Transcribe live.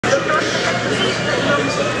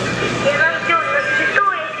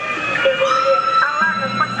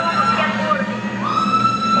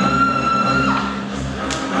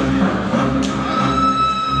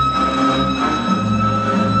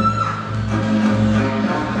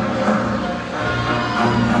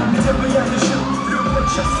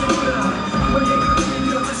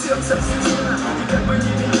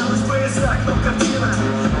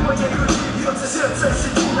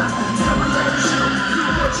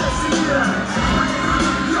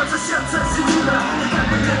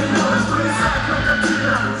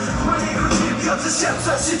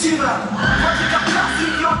Сердце седина, Владикавказ,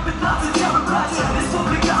 регион 15, я вы братья,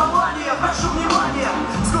 республика Албания, прошу внимания.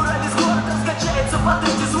 Скоро весь город раскачается под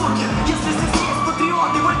эти звуки. Если здесь есть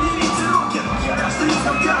патриоты, поднимите руки. Я гражданин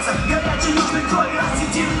Кавказа, горячей южной крови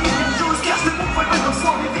осетин. Я живу с каждой буквой в этом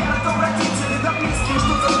слове. Вера, то родители, да близкие,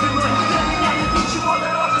 что за спиной. Для меня нет ничего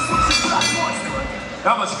дороже, слушай, брат мой.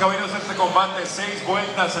 Damas y caballeros, este combate, 6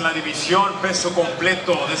 vueltas en la división peso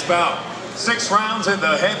completo. This bout, 6 rounds in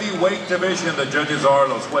the heavyweight division. The judges are,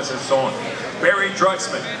 los jueces son Barry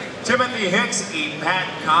Drugsman, Timothy Hicks y Pat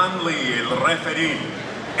Conley. El referee,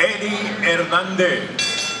 Eddie Hernández.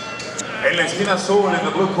 En la esquina azul, in the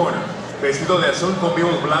blue corner, vestido de azul con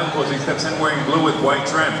vivos blancos, he steps in wearing blue with white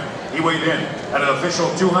trim. He weighed in at an official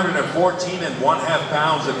 214.5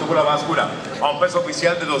 pounds. Detuvo la báscula a un peso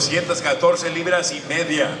oficial de 214 libras y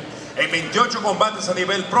media. En 28 combates a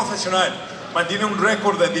nivel profesional, mantiene un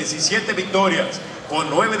récord de 17 victorias, con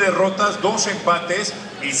 9 derrotas, 2 empates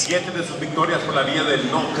y 7 de sus victorias por la vía del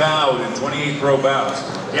knockout in 28 pro bouts.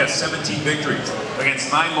 He has 17 victories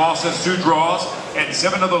against 9 losses, 2 draws, and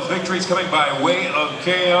 7 of those victories coming by way of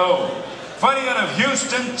KO. Fighting out of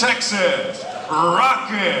Houston, Texas,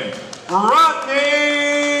 Rocket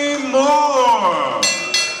Rodney Moore.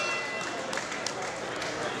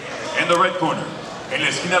 In the red corner, en la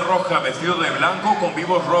esquina roja, vestido de blanco con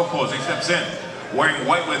vivos rojos, he steps in wearing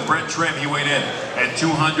white with red trim. He weighed in at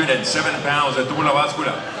 207 pounds. Detuvo la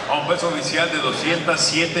báscula a un peso oficial de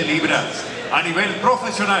 207 libras. A nivel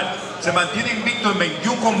profesional, se mantiene invicto en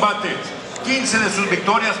 21 combates, 15 de sus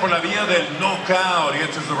victorias por la vía del knockout. He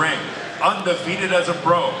enters the ring undefeated as a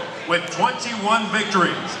pro with 21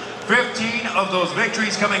 victories, 15 of those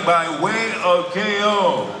victories coming by way of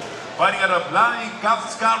KO. Fighting out of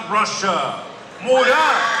Vladikavkaz, Russia,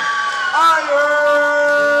 Murat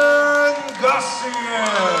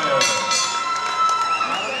Gassiev.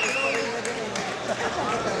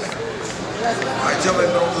 I tell my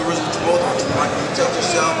members of the original world, like you protect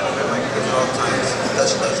yourself, and like at all times,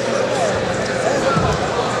 that's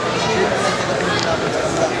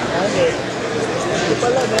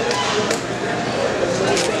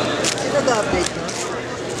Nag-update no?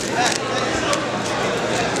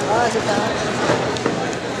 Sa taas.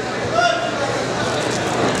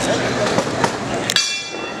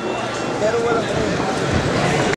 Pero walang